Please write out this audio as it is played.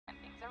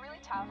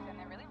tough and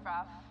they're really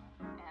rough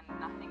and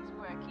nothing's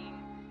working,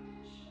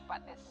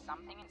 but there's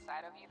something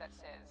inside of you that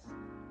says,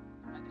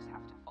 I just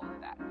have to follow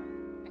that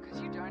because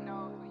you don't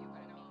know who you're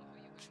going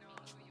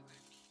to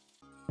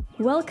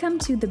be. Welcome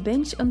to the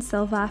Binge on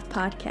Self-Love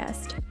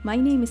podcast. My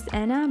name is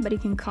Anna, but you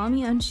can call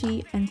me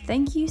Anci, and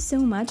thank you so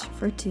much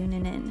for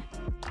tuning in.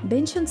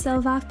 Binge on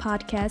Self-Love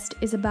podcast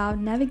is about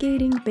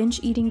navigating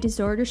binge eating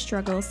disorder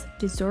struggles,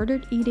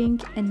 disordered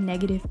eating, and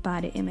negative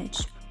body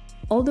image.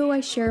 Although I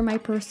share my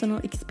personal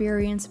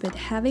experience with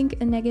having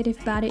a negative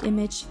body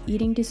image,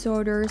 eating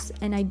disorders,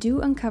 and I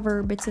do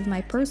uncover bits of my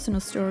personal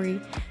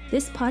story,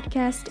 this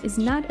podcast is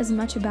not as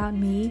much about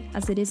me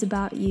as it is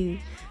about you.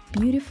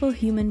 Beautiful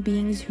human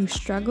beings who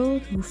struggle,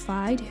 who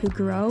fight, who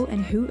grow,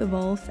 and who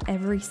evolve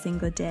every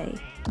single day.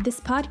 This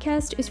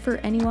podcast is for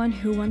anyone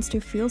who wants to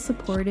feel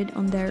supported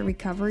on their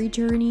recovery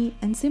journey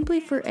and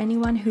simply for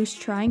anyone who's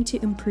trying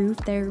to improve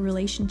their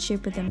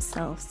relationship with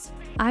themselves.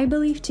 I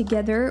believe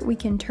together we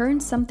can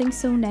turn something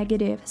so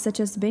negative, such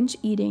as binge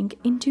eating,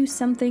 into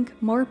something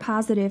more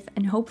positive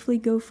and hopefully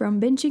go from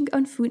binging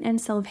on food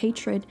and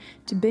self-hatred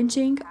to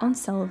binging on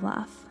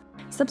self-love.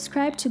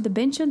 Subscribe to the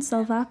Binge on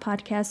Self-Love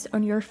podcast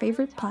on your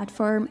favorite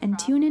platform and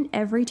tune in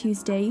every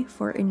Tuesday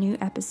for a new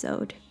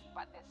episode.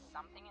 But there's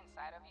something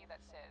inside of you that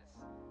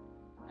says,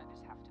 I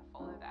just have to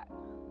follow that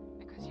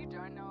because you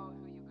don't know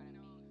who you're going to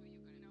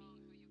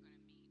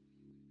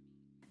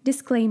be.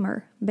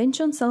 Disclaimer: Binge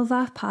on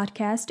Self-Love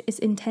podcast is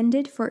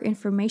intended for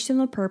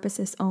informational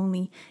purposes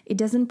only. It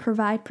doesn't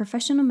provide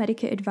professional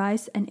medical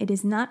advice and it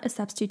is not a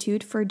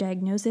substitute for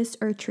diagnosis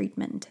or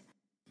treatment.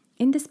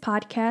 In this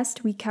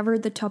podcast, we cover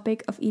the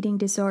topic of eating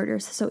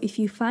disorders, so if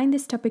you find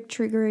this topic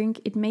triggering,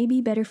 it may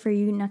be better for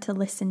you not to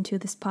listen to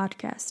this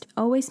podcast.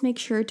 Always make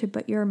sure to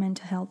put your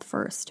mental health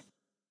first.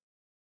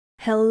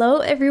 Hello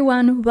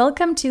everyone,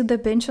 welcome to the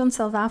Binge on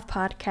Self-Love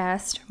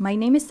podcast. My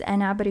name is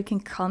Anna, but you can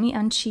call me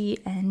Anci,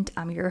 and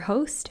I'm your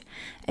host.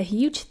 A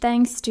huge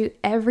thanks to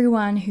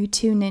everyone who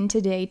tuned in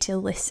today to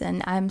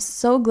listen. I'm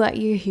so glad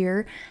you're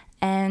here.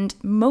 And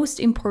most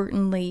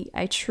importantly,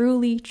 I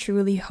truly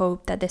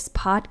hope that this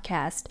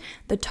podcast,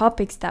 the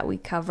topics that we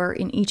cover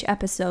in each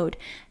episode,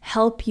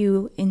 help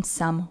you in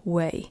some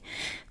way.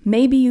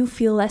 Maybe you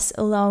feel less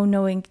alone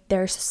knowing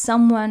there's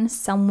someone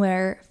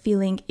somewhere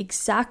feeling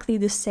exactly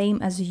the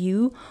same as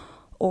you,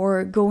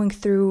 or going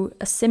through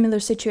a similar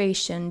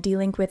situation,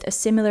 dealing with a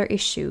similar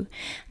issue.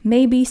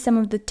 Maybe some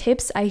of the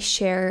tips I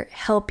share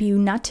help you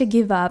not to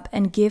give up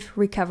and give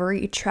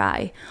recovery a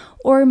try.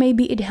 Or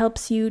maybe it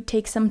helps you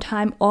take some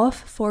time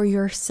off for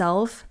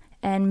yourself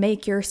and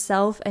make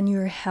yourself and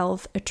your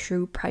health a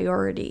true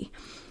priority.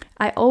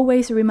 I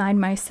always remind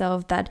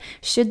myself that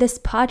should this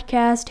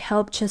podcast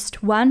help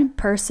just one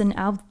person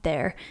out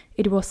there,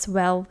 it was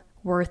well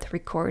worth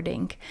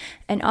recording.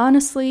 And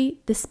honestly,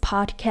 this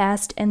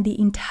podcast and the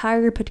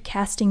entire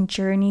podcasting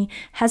journey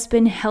has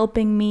been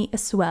helping me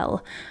as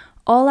well.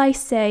 All I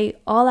say,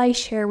 all I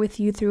share with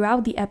you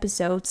throughout the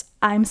episodes,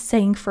 I'm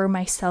saying for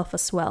myself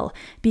as well,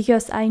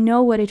 because I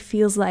know what it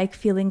feels like,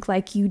 feeling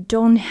like you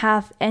don't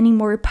have any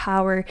more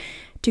power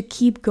to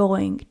keep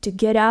going, to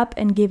get up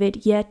and give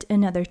it yet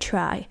another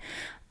try.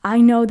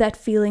 I know that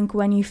feeling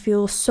when you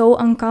feel so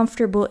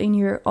uncomfortable in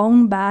your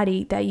own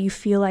body that you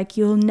feel like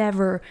you'll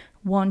never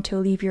want to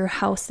leave your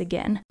house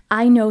again.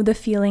 I know the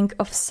feeling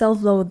of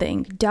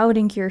self-loathing,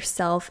 doubting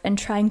yourself, and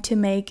trying to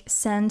make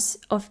sense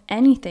of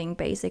anything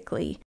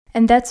basically.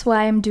 And that's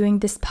why I'm doing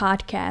this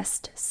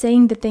podcast,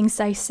 saying the things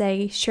I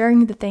say,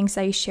 sharing the things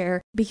I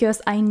share,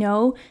 because I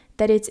know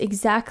that it's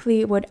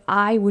exactly what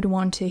I would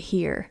want to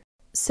hear.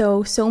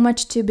 So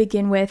much to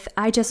begin with.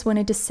 I just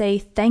wanted to say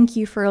thank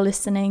you for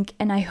listening,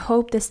 and I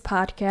hope this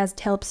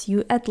podcast helps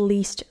you at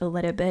least a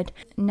little bit.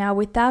 Now,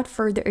 without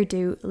further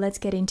ado, let's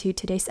get into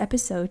today's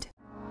episode.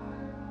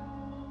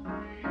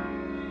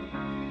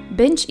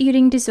 Binge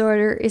eating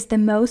disorder is the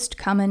most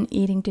common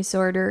eating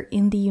disorder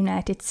in the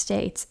United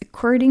States,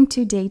 according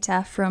to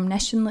data from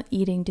National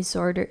Eating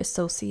Disorder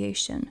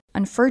Association.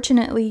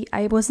 Unfortunately,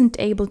 I wasn't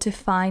able to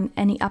find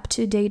any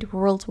up-to-date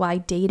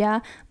worldwide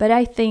data, but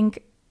I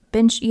think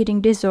binge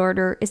eating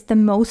disorder is the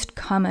most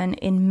common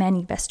in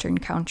many Western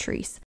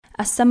countries.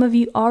 As some of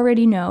you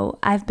already know,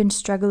 I've been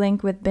struggling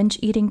with binge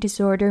eating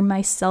disorder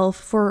myself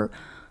for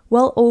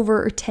well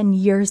over 10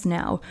 years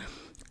now.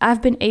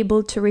 I've been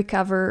able to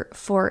recover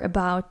for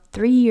about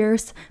 3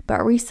 years,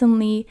 but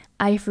recently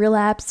I've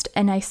relapsed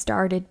and I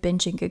started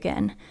binging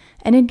again.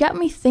 And it got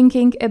me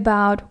thinking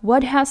about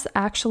what has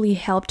actually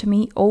helped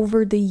me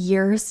over the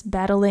years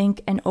battling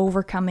and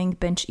overcoming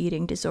binge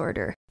eating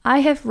disorder. I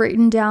have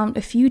written down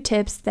a few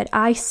tips that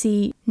I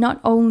see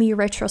not only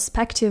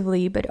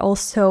retrospectively, but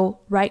also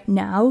right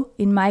now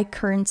in my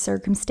current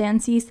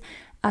circumstances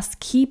as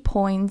key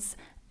points,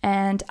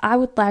 and I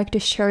would like to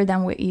share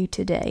them with you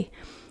today.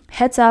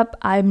 Heads up,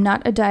 I'm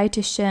not a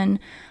dietitian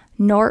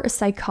nor a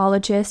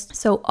psychologist,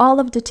 so all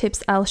of the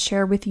tips I'll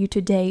share with you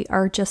today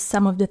are just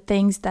some of the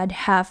things that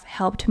have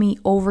helped me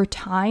over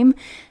time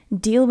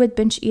deal with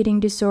binge eating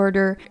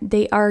disorder,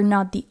 they are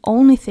not the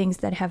only things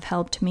that have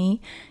helped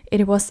me.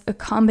 It was a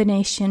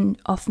combination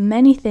of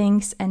many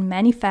things and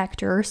many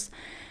factors.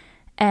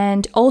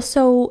 And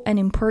also an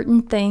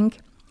important thing,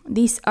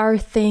 these are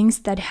things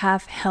that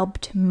have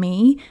helped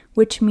me,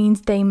 which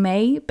means they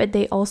may, but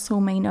they also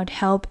may not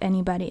help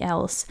anybody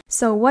else.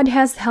 So what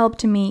has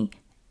helped me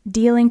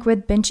dealing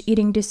with binge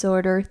eating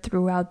disorder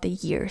throughout the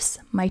years?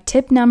 My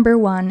tip number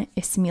 1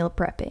 is meal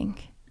prepping.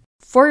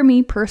 For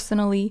me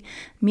personally,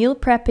 meal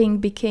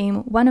prepping became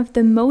one of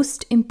the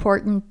most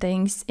important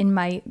things in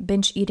my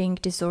binge eating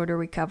disorder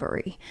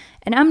recovery.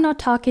 And I'm not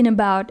talking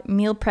about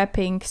meal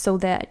prepping so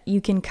that you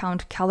can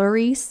count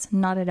calories,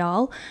 not at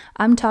all.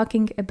 I'm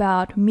talking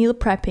about meal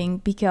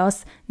prepping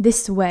because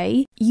this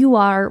way you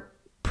are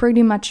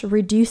pretty much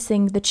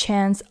reducing the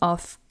chance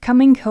of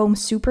coming home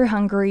super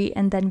hungry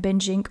and then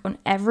binging on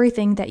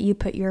everything that you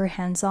put your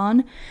hands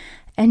on.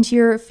 And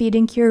you're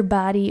feeding your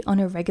body on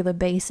a regular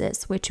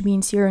basis, which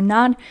means you're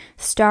not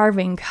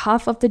starving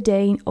half of the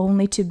day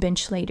only to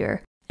binge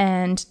later.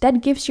 And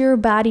that gives your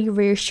body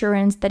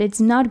reassurance that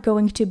it's not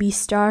going to be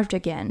starved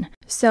again.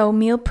 So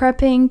meal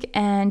prepping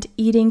and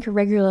eating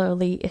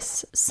regularly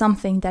is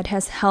something that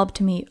has helped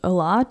me a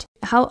lot.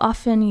 How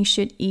often you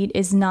should eat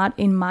is not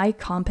in my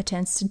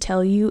competence to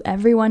tell you.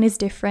 Everyone is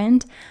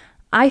different.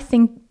 I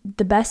think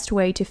the best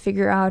way to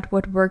figure out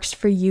what works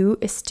for you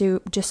is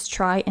to just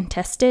try and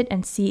test it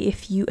and see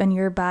if you and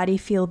your body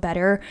feel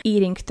better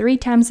eating 3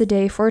 times a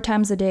day, 4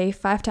 times a day,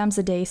 5 times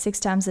a day, 6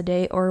 times a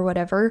day, or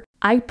whatever.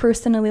 I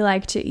personally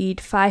like to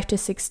eat 5 to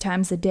 6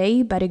 times a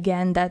day, but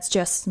again, that's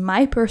just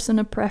my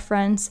personal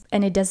preference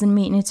and it doesn't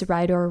mean it's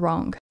right or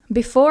wrong.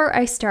 Before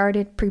I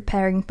started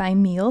preparing my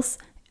meals,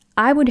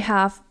 I would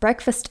have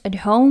breakfast at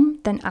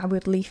home, then I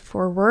would leave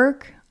for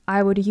work.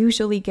 I would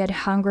usually get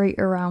hungry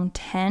around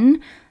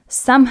 10.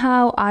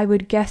 Somehow I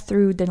would get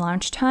through the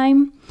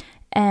lunchtime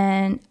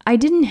and I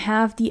didn't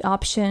have the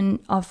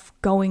option of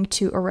going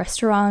to a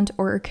restaurant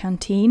or a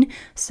canteen.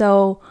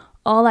 So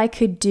all I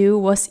could do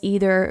was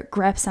either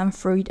grab some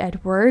fruit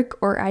at work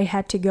or I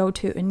had to go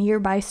to a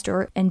nearby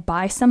store and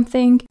buy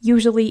something.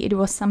 Usually it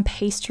was some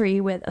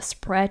pastry with a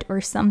spread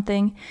or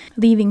something,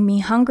 leaving me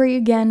hungry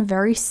again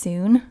very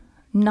soon,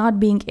 not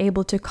being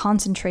able to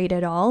concentrate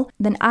at all.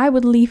 Then I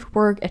would leave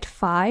work at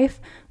 5,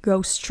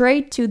 go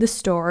straight to the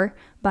store,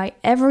 buy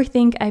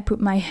everything I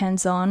put my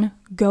hands on,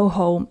 go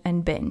home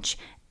and binge.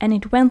 And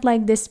it went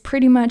like this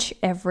pretty much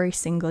every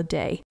single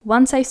day.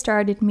 Once I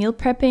started meal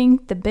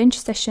prepping, the binge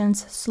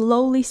sessions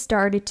slowly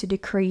started to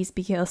decrease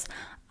because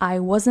I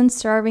wasn't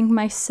starving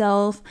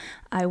myself,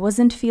 I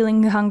wasn't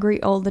feeling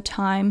hungry all the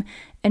time,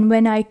 and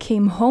when I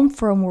came home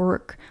from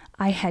work,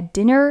 I had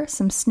dinner,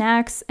 some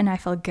snacks, and I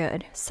felt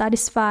good,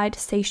 satisfied,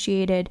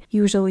 satiated,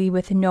 usually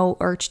with no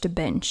urge to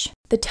binge.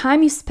 The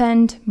time you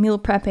spend meal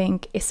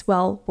prepping is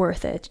well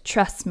worth it,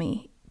 trust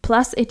me.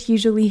 Plus, it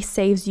usually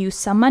saves you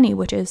some money,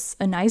 which is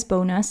a nice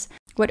bonus.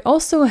 What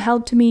also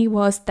helped me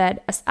was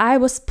that as I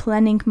was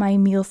planning my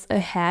meals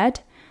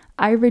ahead,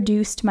 I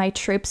reduced my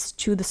trips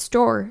to the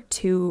store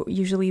to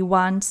usually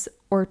once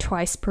or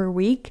twice per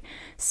week.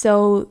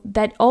 So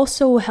that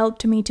also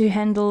helped me to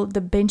handle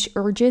the binge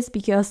urges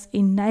because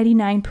in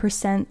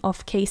 99%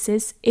 of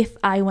cases, if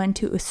I went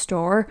to a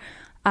store,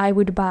 I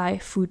would buy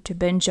food to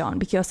binge on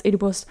because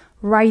it was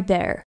right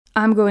there.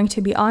 I'm going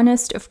to be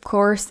honest, of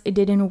course, it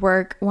didn't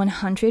work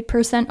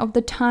 100% of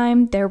the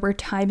time. There were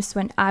times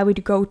when I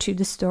would go to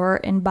the store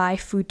and buy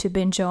food to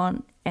binge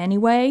on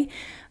anyway,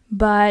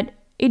 but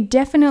it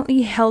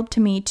definitely helped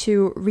me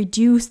to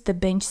reduce the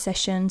binge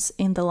sessions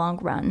in the long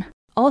run.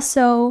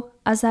 Also,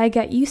 as I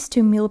got used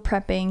to meal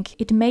prepping,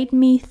 it made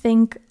me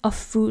think of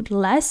food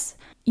less.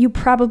 You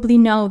probably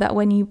know that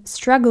when you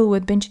struggle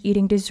with binge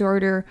eating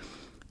disorder,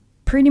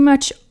 pretty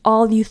much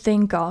all you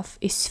think of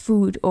is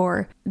food,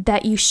 or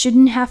that you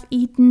shouldn't have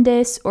eaten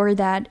this, or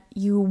that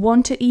you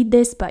want to eat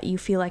this but you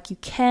feel like you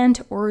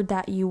can't, or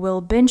that you will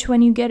binge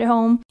when you get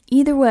home.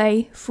 Either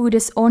way, food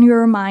is on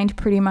your mind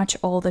pretty much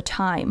all the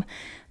time.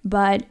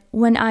 But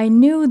when I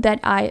knew that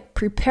I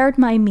prepared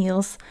my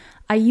meals,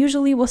 I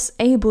usually was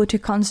able to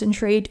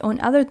concentrate on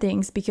other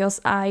things because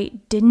I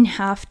didn't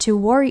have to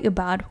worry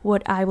about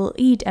what I will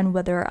eat and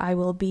whether I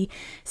will be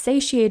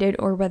satiated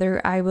or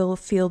whether I will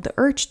feel the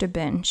urge to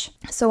binge.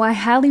 So I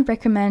highly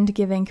recommend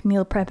giving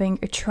meal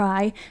prepping a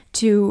try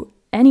to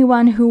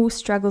anyone who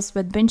struggles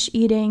with binge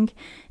eating.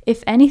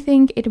 If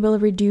anything, it will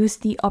reduce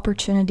the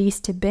opportunities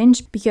to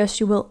binge because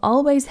you will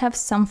always have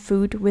some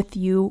food with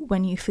you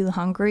when you feel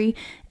hungry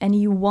and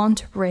you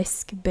won't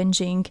risk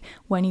binging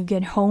when you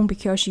get home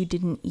because you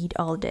didn't eat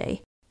all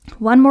day.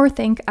 One more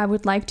thing I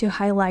would like to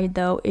highlight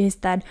though is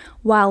that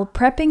while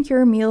prepping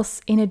your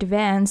meals in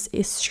advance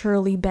is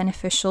surely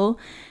beneficial,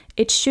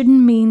 it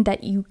shouldn't mean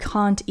that you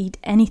can't eat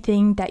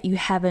anything that you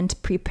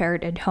haven't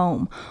prepared at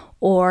home,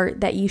 or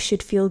that you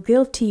should feel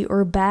guilty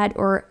or bad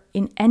or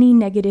in any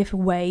negative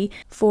way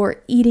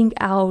for eating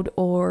out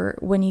or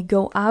when you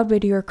go out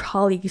with your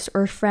colleagues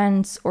or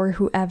friends or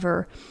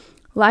whoever.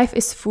 Life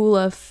is full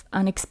of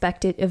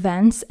unexpected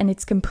events, and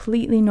it's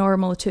completely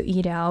normal to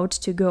eat out,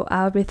 to go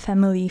out with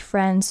family,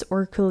 friends,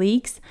 or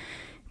colleagues.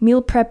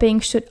 Meal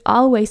prepping should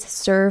always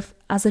serve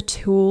as a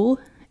tool,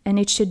 and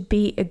it should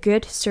be a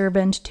good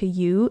servant to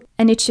you,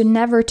 and it should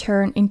never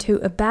turn into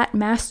a bad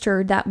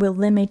master that will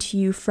limit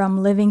you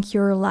from living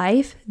your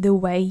life the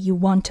way you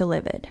want to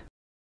live it.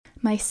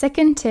 My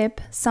second tip,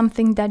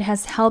 something that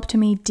has helped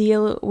me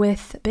deal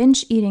with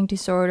binge eating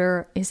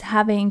disorder, is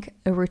having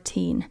a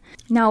routine.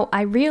 Now,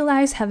 I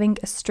realize having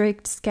a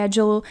strict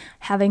schedule,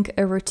 having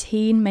a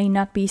routine may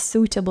not be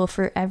suitable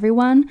for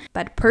everyone,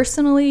 but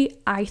personally,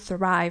 I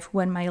thrive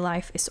when my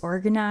life is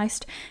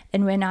organized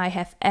and when I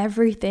have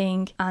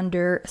everything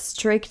under a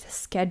strict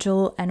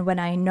schedule and when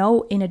I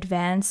know in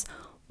advance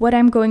what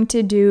I'm going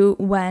to do,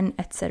 when,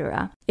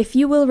 etc. If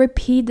you will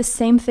repeat the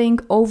same thing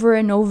over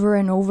and over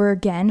and over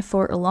again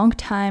for a long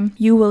time,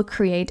 you will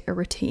create a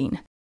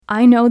routine.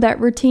 I know that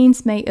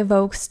routines may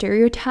evoke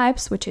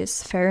stereotypes, which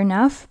is fair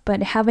enough,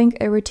 but having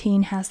a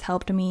routine has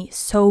helped me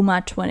so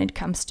much when it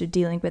comes to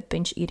dealing with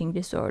binge eating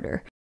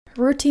disorder.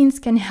 Routines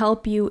can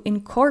help you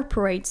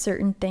incorporate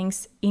certain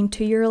things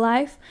into your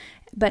life,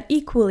 but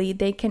equally,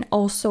 they can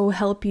also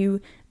help you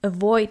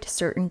avoid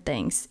certain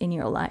things in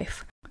your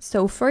life.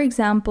 So, for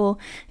example,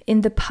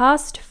 in the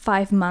past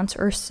 5 months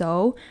or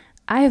so,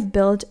 I have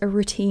built a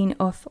routine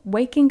of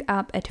waking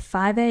up at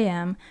 5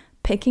 a.m.,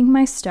 picking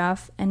my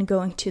stuff, and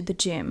going to the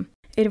gym.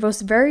 It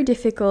was very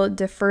difficult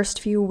the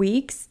first few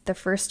weeks, the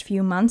first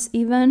few months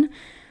even,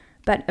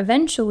 but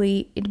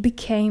eventually it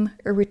became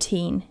a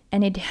routine,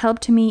 and it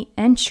helped me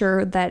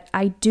ensure that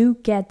I do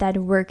get that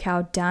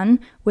workout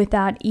done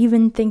without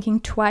even thinking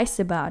twice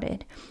about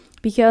it.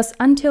 Because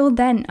until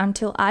then,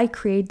 until I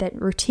create that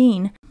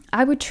routine,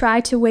 I would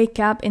try to wake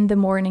up in the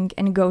morning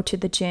and go to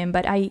the gym,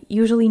 but I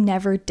usually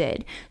never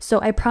did.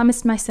 So I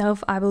promised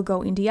myself I will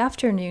go in the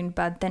afternoon,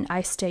 but then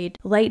I stayed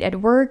late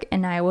at work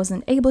and I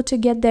wasn't able to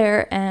get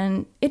there.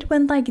 And it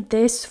went like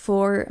this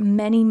for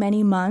many,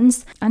 many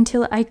months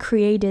until I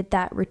created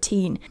that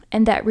routine.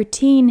 And that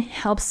routine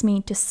helps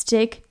me to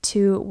stick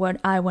to what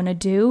I want to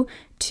do,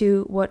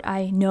 to what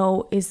I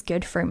know is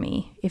good for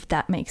me, if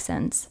that makes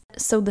sense.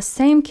 So the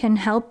same can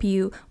help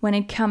you when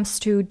it comes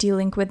to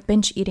dealing with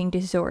binge eating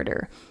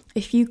disorder.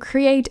 If you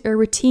create a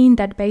routine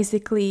that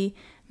basically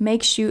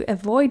makes you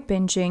avoid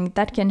binging,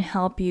 that can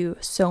help you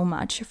so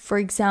much. For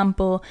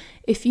example,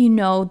 if you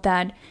know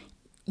that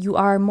you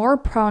are more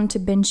prone to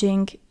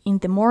binging in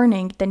the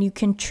morning, then you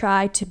can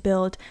try to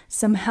build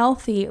some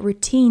healthy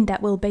routine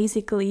that will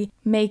basically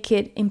make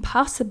it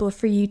impossible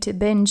for you to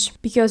binge,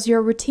 because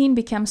your routine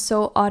becomes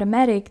so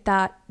automatic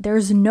that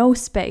there's no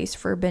space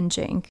for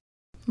binging.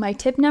 My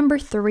tip number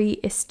 3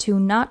 is to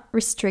not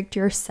restrict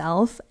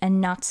yourself and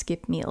not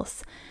skip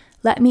meals.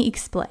 Let me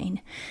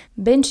explain.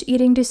 Binge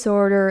eating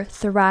disorder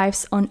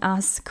thrives on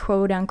us,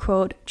 quote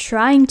unquote,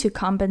 trying to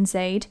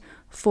compensate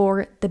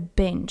for the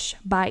binge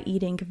by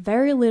eating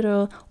very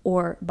little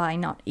or by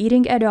not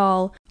eating at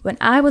all. When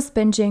I was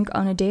binging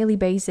on a daily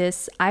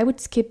basis, I would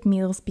skip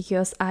meals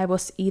because I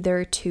was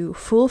either too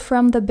full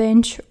from the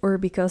binge or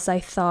because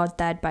I thought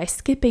that by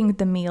skipping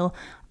the meal,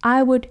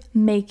 I would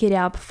make it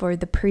up for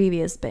the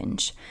previous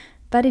binge.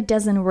 But it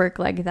doesn't work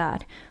like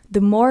that.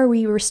 The more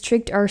we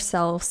restrict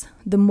ourselves,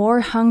 the more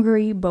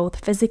hungry,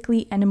 both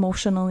physically and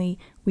emotionally,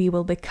 we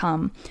will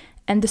become.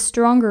 And the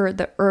stronger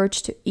the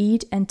urge to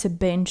eat and to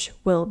binge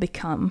will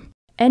become.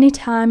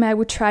 Anytime I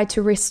would try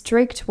to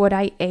restrict what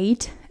I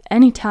ate,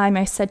 anytime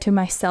I said to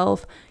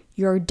myself,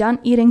 "You're done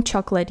eating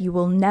chocolate, you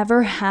will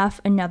never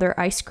have another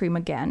ice cream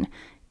again,"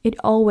 it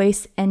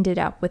always ended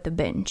up with a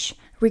binge.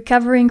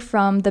 Recovering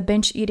from the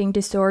binge eating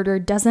disorder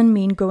doesn't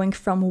mean going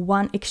from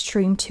one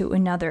extreme to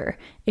another.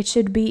 It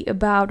should be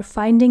about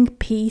finding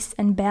peace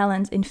and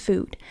balance in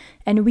food.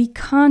 And we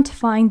can't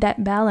find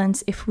that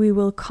balance if we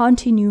will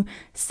continue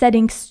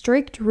setting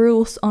strict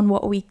rules on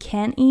what we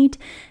can eat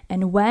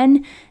and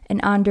when and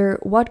under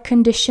what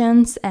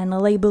conditions, and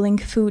labeling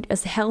food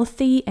as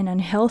healthy and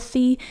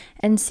unhealthy,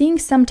 and seeing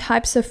some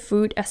types of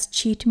food as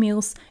cheat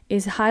meals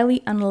is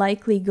highly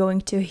unlikely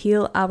going to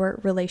heal our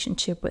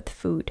relationship with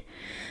food.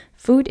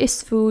 Food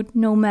is food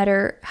no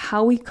matter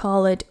how we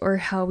call it or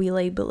how we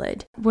label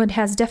it. What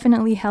has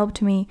definitely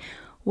helped me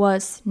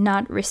was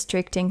not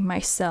restricting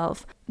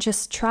myself,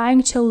 just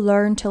trying to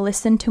learn to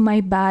listen to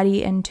my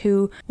body and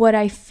to what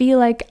I feel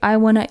like I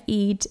want to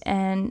eat,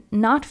 and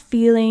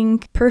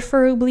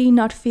preferably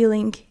not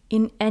feeling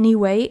in any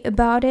way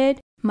about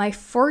it. My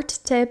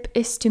 4th tip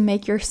is to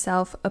make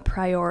yourself a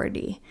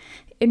priority.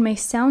 It may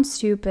sound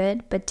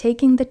stupid, but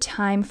taking the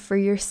time for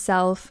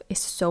yourself is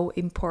so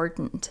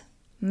important.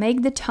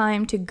 Make the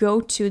time to go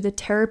to the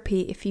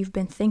therapy if you've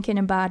been thinking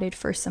about it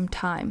for some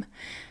time.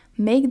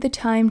 Make the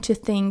time to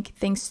think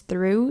things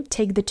through,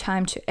 take the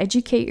time to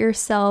educate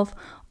yourself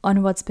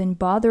on what's been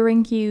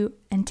bothering you,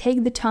 and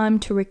take the time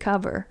to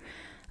recover.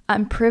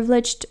 I'm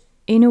privileged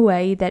in a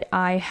way that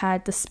I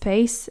had the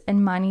space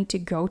and money to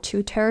go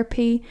to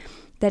therapy,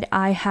 that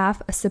I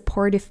have a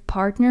supportive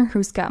partner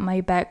who's got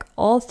my back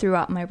all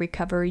throughout my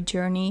recovery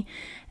journey,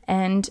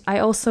 And I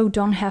also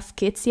don't have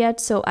kids yet,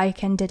 so I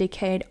can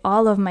dedicate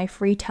all of my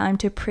free time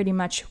to pretty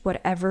much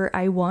whatever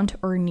I want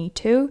or need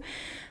to.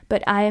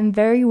 But I am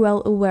very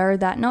well aware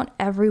that not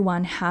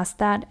everyone has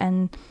that,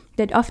 and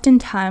that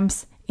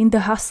oftentimes in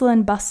the hustle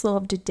and bustle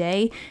of the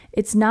day,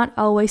 it's not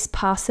always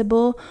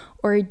possible,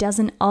 or it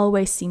doesn't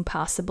always seem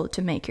possible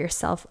to make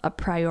yourself a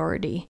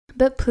priority.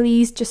 But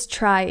please just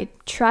try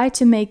it. Try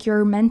to make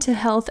your mental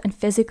health and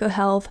physical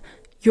health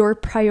your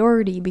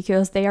priority,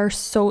 because they are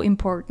so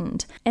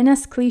important. And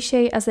as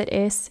cliche as it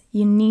is,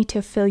 you need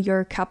to fill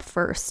your cup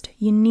first.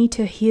 You need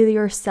to heal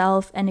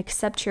yourself and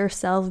accept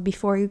yourself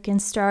before you can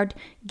start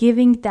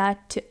giving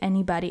that to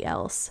anybody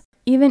else.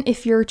 Even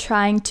if you're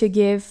trying to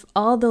give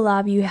all the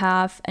love you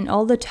have and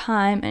all the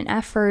time and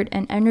effort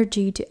and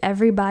energy to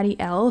everybody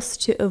else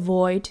to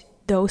avoid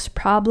those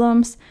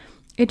problems,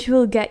 it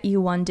will get you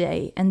one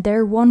day, and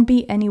there won't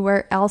be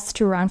anywhere else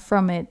to run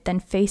from it than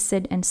face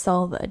it and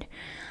solve it.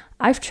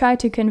 I've tried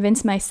to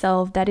convince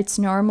myself that it's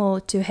normal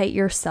to hate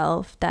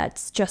yourself,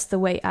 that's just the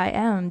way I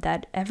am,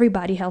 that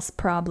everybody has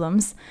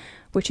problems,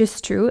 which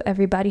is true,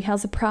 everybody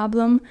has a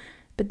problem,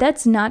 but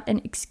that's not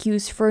an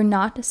excuse for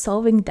not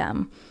solving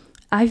them.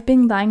 I've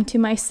been lying to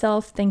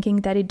myself,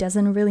 thinking that it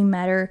doesn't really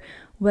matter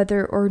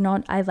whether or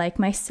not I like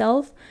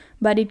myself,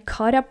 but it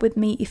caught up with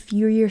me a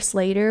few years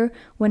later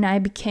when I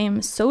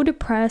became so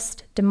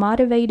depressed,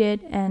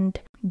 demotivated, and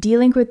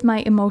dealing with my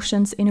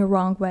emotions in a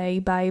wrong way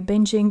by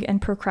binging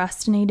and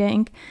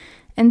procrastinating.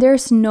 And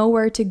there's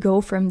nowhere to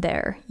go from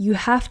there. You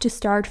have to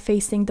start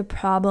facing the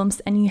problems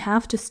and you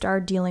have to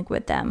start dealing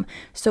with them.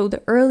 So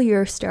the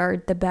earlier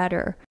start, the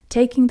better.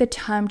 Taking the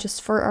time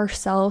just for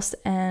ourselves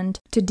and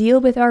to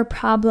deal with our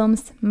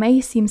problems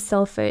may seem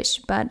selfish,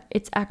 but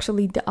it's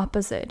actually the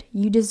opposite.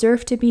 You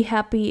deserve to be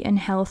happy and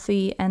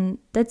healthy, and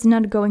that's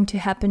not going to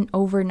happen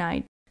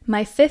overnight.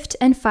 My fifth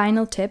and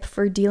final tip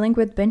for dealing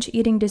with binge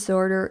eating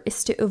disorder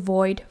is to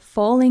avoid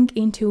falling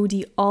into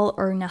the all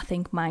or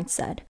nothing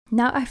mindset.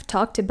 Now, I've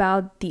talked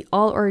about the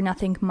all or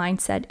nothing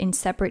mindset in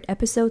separate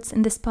episodes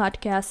in this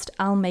podcast.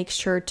 I'll make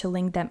sure to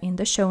link them in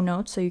the show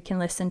notes so you can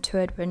listen to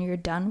it when you're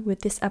done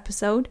with this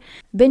episode.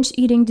 Binge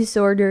eating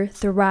disorder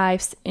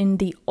thrives in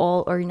the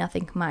all or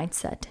nothing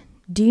mindset.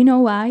 Do you know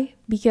why?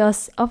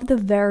 Because of the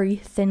very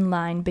thin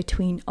line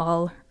between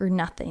all or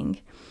nothing.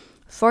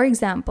 For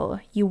example,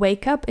 you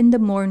wake up in the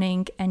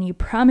morning and you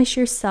promise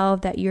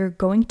yourself that you're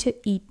going to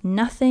eat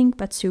nothing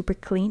but super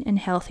clean and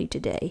healthy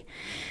today.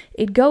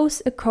 It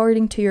goes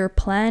according to your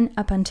plan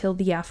up until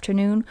the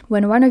afternoon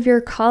when one of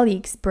your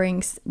colleagues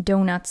brings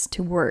donuts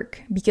to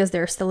work because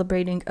they're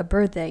celebrating a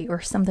birthday or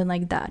something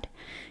like that.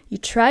 You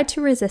try to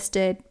resist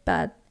it,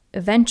 but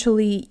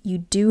eventually you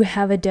do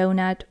have a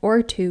donut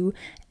or two,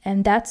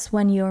 and that's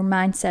when your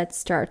mindset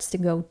starts to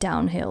go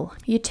downhill.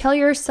 You tell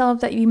yourself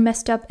that you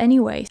messed up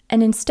anyway,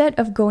 and instead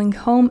of going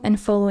home and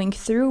following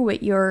through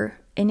with your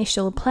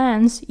initial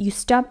plans, you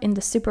stop in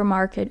the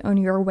supermarket on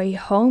your way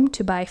home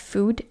to buy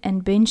food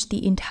and binge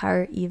the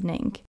entire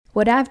evening.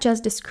 What I've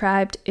just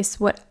described is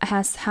what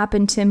has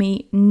happened to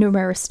me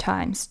numerous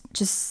times.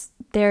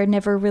 There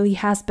never really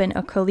has been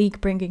a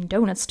colleague bringing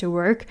donuts to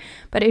work,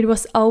 but it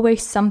was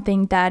always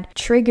something that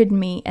triggered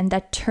me and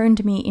that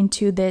turned me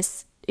into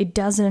this it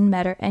doesn't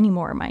matter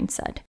anymore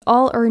mindset.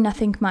 All or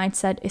nothing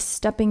mindset is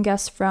stopping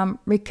us from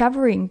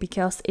recovering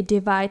because it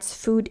divides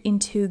food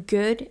into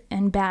good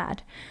and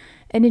bad.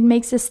 And it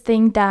makes us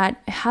think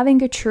that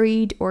having a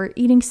treat or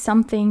eating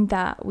something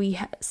that we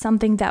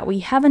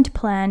haven't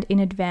planned in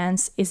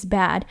advance is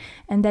bad,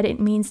 and that it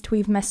means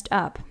we've messed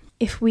up.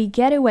 If we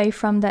get away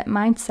from that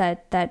mindset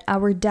that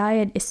our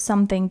diet is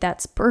something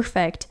that's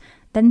perfect,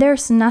 then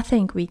there's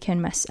nothing we can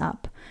mess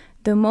up.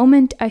 The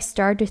moment I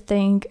start to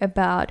think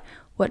about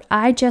what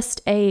I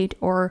just ate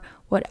or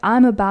what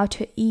I'm about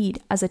to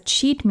eat as a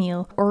cheat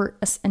meal or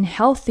as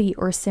unhealthy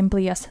or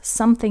simply as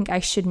something I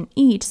shouldn't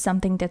eat,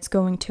 something that's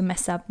going to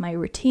mess up my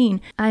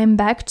routine, I am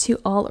back to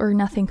all or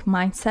nothing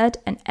mindset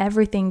and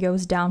everything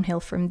goes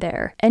downhill from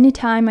there.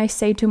 Anytime I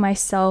say to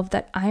myself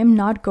that I am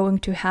not going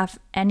to have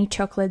any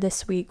chocolate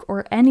this week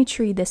or any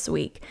treat this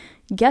week,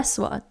 guess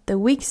what? The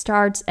week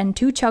starts and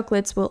 2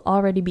 chocolates will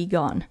already be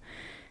gone.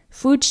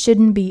 Food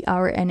shouldn't be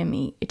our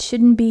enemy. It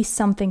shouldn't be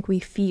something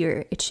we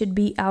fear. It should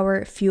be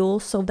our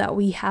fuel so that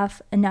we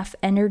have enough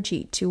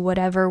energy to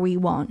whatever we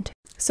want.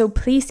 So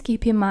please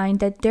keep in mind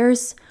that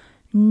there's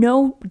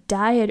no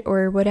diet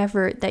or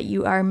whatever that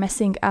you are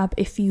messing up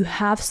if you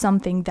have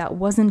something that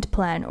wasn't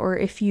planned, or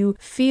if you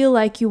feel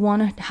like you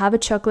want to have a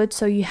chocolate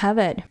so you have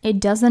it. It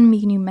doesn't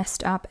mean you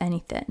messed up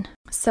anything.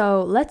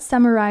 So let's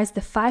summarize the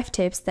 5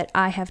 tips that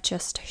I have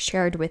just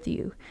shared with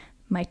you.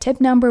 My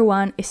tip number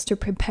 1 is to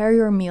prepare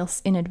your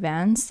meals in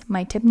advance.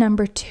 My tip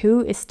number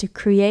 2 is to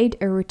create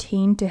a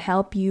routine to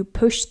help you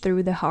push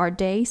through the hard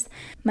days.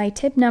 My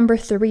tip number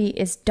 3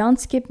 is don't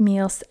skip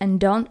meals and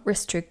don't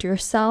restrict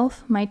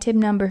yourself. My tip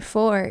number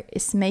 4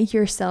 is make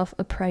yourself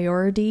a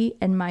priority.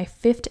 And my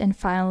 5th and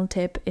final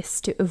tip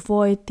is to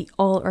avoid the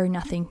all or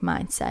nothing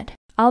mindset.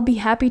 I'll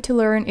be happy to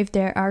learn if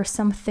there are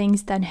some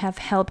things that have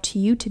helped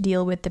you to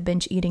deal with the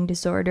binge eating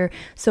disorder.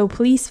 So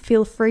please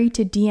feel free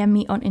to DM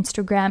me on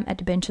Instagram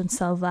at Binge on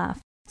Self Love.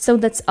 So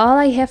that's all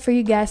I have for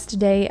you guys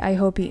today. I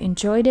hope you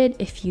enjoyed it.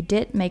 If you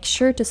did, make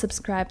sure to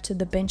subscribe to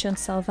the Binge on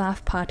Self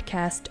Love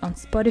podcast on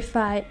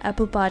Spotify,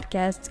 Apple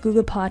Podcasts,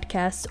 Google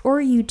Podcasts,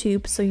 or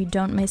YouTube so you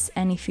don't miss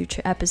any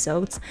future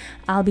episodes.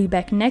 I'll be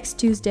back next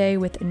Tuesday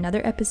with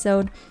another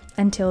episode.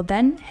 Until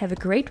then, have a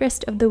great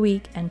rest of the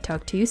week and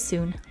talk to you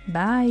soon.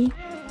 Bye!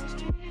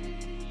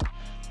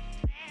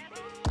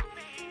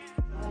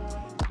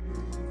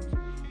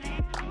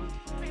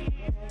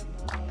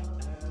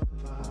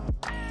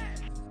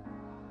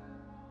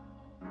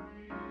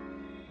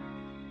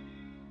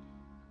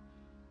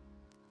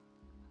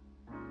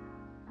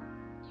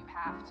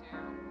 Have to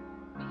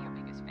be your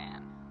biggest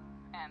fan.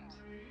 And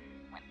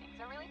when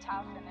things are really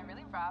tough and they're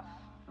really rough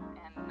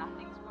and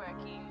nothing's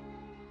working,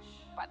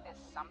 but there's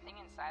something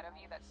inside of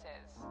you that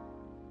says,